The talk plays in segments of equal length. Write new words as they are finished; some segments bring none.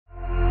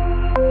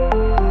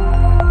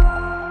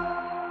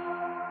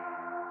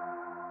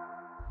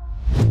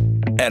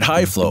At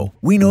HiFlow,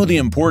 we know the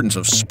importance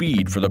of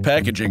speed for the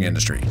packaging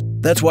industry.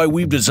 That's why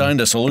we've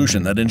designed a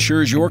solution that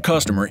ensures your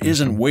customer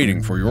isn't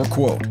waiting for your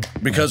quote,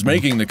 because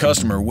making the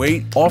customer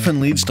wait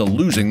often leads to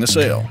losing the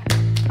sale.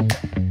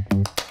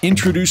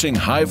 Introducing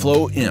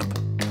HiFlow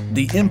IMP,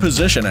 the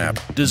Imposition app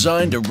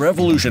designed to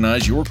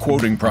revolutionize your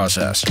quoting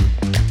process.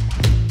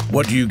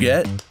 What do you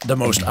get? The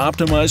most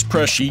optimized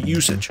press sheet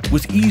usage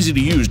with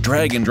easy-to-use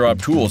drag-and-drop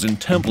tools and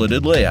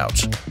templated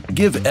layouts.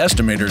 Give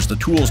estimators the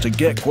tools to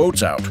get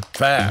quotes out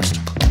fast.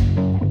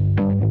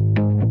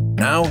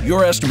 Now,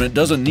 your estimate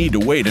doesn't need to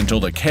wait until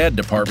the CAD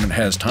department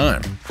has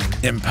time.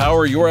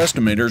 Empower your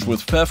estimators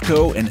with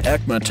FEFCO and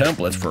ECMA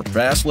templates for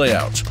fast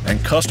layouts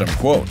and custom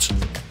quotes.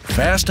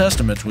 Fast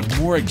estimates with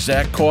more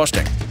exact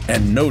costing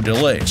and no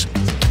delays.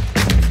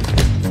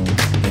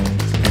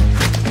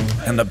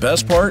 And the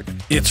best part?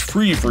 It's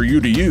free for you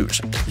to use.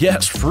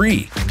 Yes,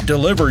 free.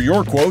 Deliver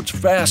your quotes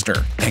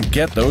faster and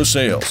get those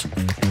sales.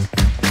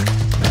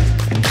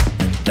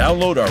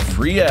 Download our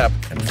free app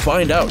and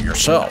find out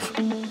yourself.